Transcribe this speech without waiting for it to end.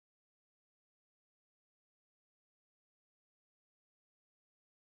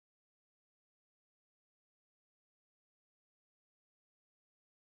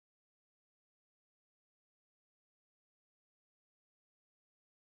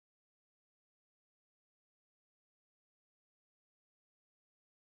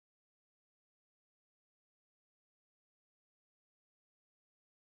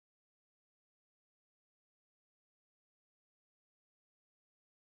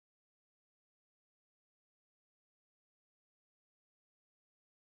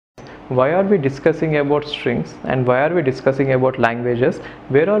why are we discussing about strings and why are we discussing about languages?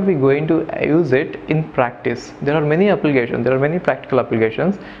 Where are we going to use it in practice? There are many applications, there are many practical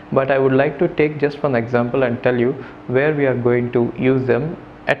applications, but I would like to take just one example and tell you where we are going to use them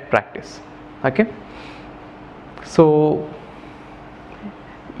at practice. Okay, so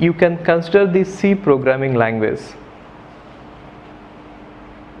you can consider the C programming language.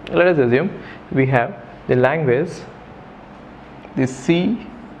 Let us assume we have the language, the C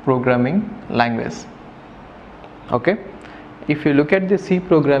programming language. Okay, if you look at the C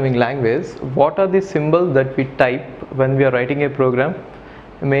programming language, what are the symbols that we type when we are writing a program?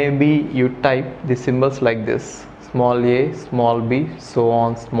 Maybe you type the symbols like this: small a, small b, so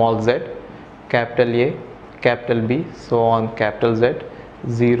on, small z, capital A, capital B, so on, capital Z,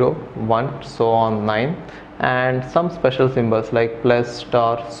 0, 1, so on, 9, and some special symbols like plus,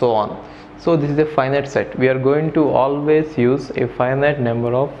 star, so on. So this is a finite set. We are going to always use a finite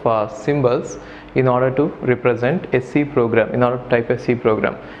number of symbols in order to represent a C program, in order to type a C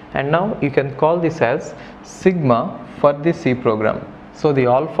program. And now you can call this as sigma for the C program. So the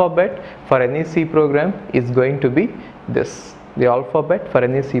alphabet for any C program is going to be this. The alphabet for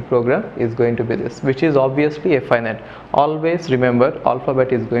any C program is going to be this, which is obviously a finite. Always remember,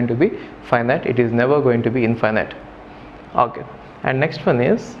 alphabet is going to be finite. It is never going to be infinite. Okay, and next one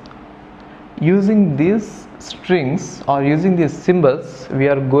is, using these strings or using these symbols, we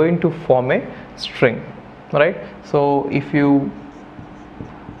are going to form a string, right? So if you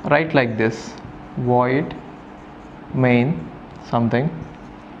write like this, void main something,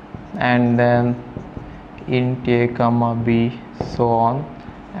 and then int a comma b, so on,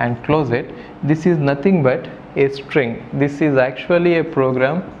 and close it, this is nothing but a string. This is actually a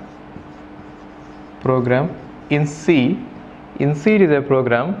program in C. In C it is a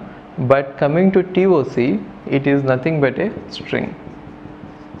program, but coming to TOC, it is nothing but a string,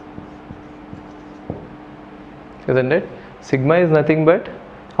 isn't it? Sigma is nothing but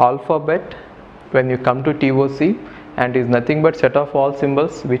alphabet when you come to TOC, and is nothing but set of all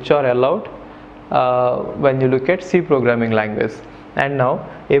symbols which are allowed when you look at C programming language. And now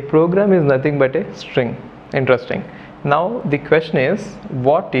a program is nothing but a string. Interesting. Now the question is,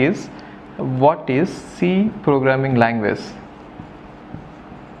 what is C programming language?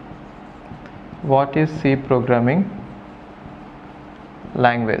 What is C programming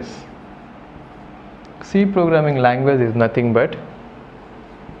language? C programming language is nothing but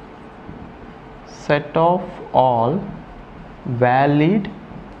set of all valid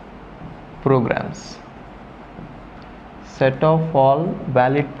programs. Set of all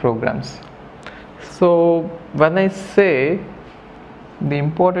valid programs. So when I say, the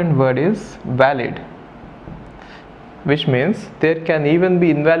important word is valid, which means there can even be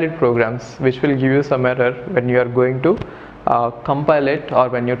invalid programs which will give you some error when you are going to compile it or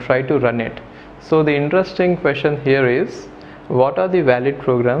when you try to run it. So the interesting question here is, what are the valid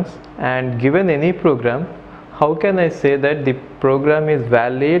programs, and given any program, how can I say that the program is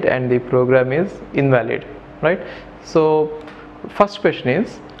valid and the program is invalid, right? So first question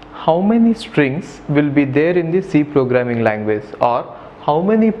is, how many strings will be there in the C programming language, or how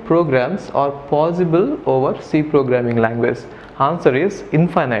many programs are possible over C programming language? Answer is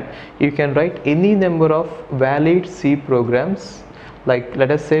infinite. You can write any number of valid C programs, like let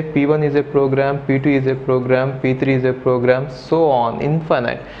us say P1 is a program, P2 is a program, P3 is a program, so on,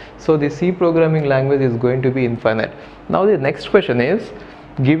 infinite. So the C programming language is going to be infinite. Now the next question is,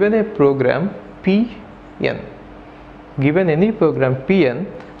 given a program Pn, given any program Pn,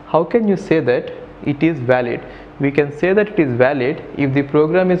 how can you say that it is valid? We can say that it is valid if the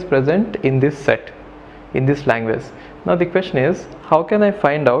program is present in this set, in this language. Now the question is, how can I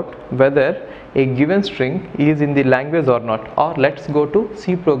find out whether a given string is in the language or not? Or let's go to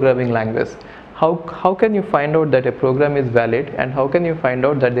C programming language. How can you find out that a program is valid, and how can you find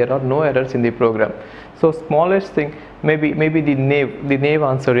out that there are no errors in the program? So smallest thing, maybe the naive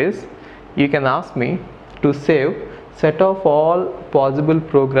answer is, you can ask me to save set of all possible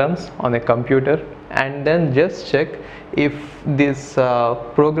programs on a computer, and then just check if this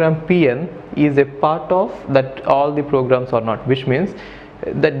program Pn is a part of that all the programs or not, which means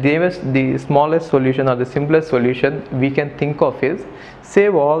that the smallest solution or the simplest solution we can think of is,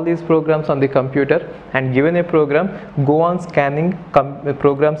 save all these programs on the computer, and given a program, go on scanning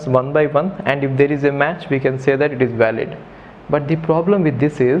programs one by one, and if there is a match, we can say that it is valid. But the problem with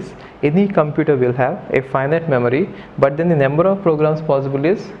this is, any computer will have a finite memory, but then the number of programs possible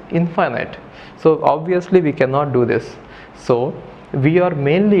is infinite. So obviously we cannot do this. So we are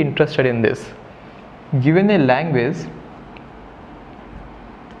mainly interested in this. Given a language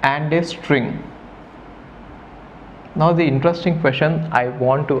and a string, Now the interesting question I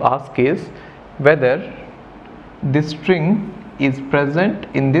want to ask is whether this string is present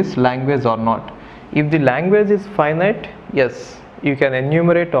in this language or not. If the language is finite, yes, you can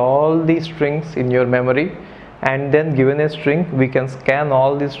enumerate all the strings in your memory, and then given a string we can scan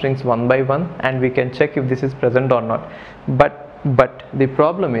all these strings one by one and we can check if this is present or not. But the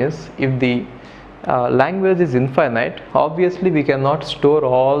problem is, if the language is infinite, obviously we cannot store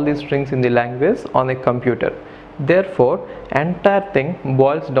all these strings in the language on a computer. Therefore entire thing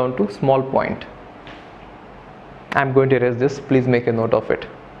boils down to small point. I am going to erase this, please make a note of it.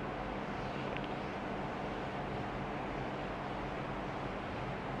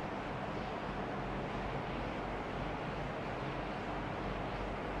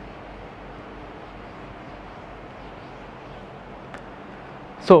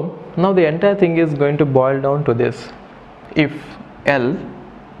 So now the entire thing is going to boil down to this: if L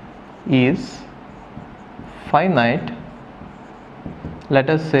is finite, let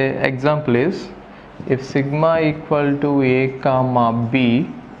us say example is, if sigma equal to a comma b,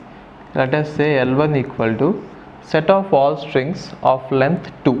 let us say L1 equal to set of all strings of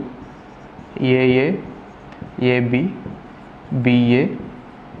length 2, AA, AB, BA,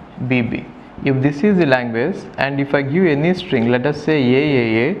 BB. If this is the language, and if I give any string, let us say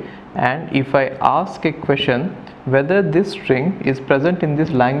AAA, and if I ask a question whether this string is present in this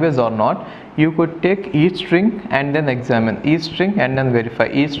language or not, you could take each string and then examine each string and then verify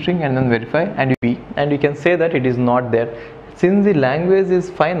each string and then verify, and you can say that it is not there. Since the language is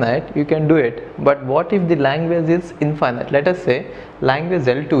finite, you can do it. But what if the language is infinite? Let us say language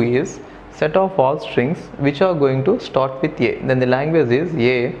L2 is set of all strings which are going to start with A, then the language is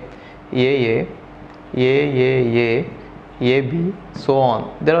A, AA, AAA, AB, so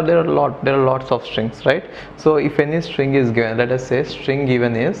on. There are lots of strings, right? So if any string is given, let us say string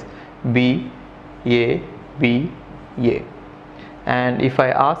given is B, A, B, A, and if I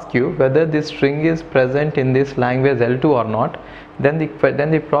ask you whether this string is present in this language L2 or not, then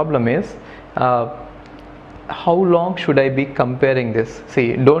the problem is, how long should I be comparing this?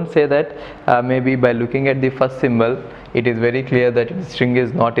 See, don't say that maybe by looking at the first symbol it is very clear that the string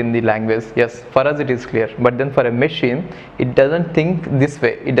is not in the language. Yes, for us it is clear, but then for a machine it doesn't think this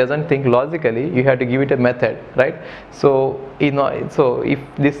way, it doesn't think logically. You have to give it a method, right? So so if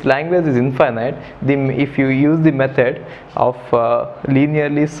this language is infinite, if you use the method of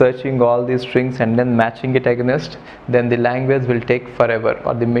linearly searching all these strings and then matching it against, then the language will take forever,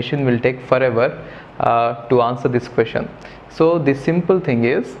 or the machine will take forever to answer this question. So the simple thing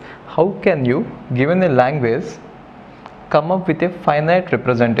is, how can you, given a language, come up with a finite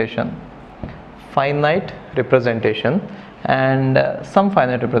representation and some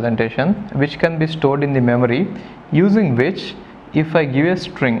finite representation which can be stored in the memory, using which if I give a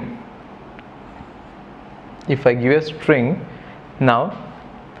string, now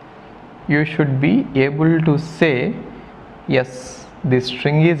you should be able to say yes, this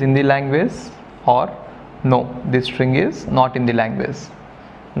string is in the language, or no, this string is not in the language.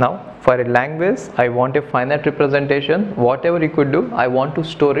 Now for a language I want a finite representation. Whatever you could do, I want to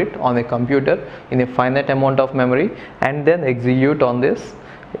store it on a computer in a finite amount of memory and then execute on this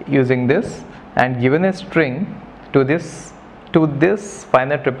using this, and given a string to this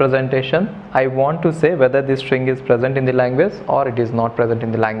finite representation, I want to say whether this string is present in the language or it is not present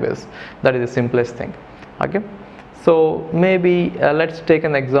in the language. That is the simplest thing. Okay, so maybe let's take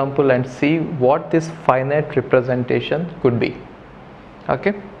an example and see what this finite representation could be.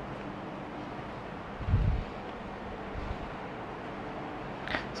 Okay,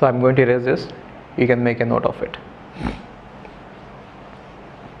 so I'm going to erase this, you can make a note of it.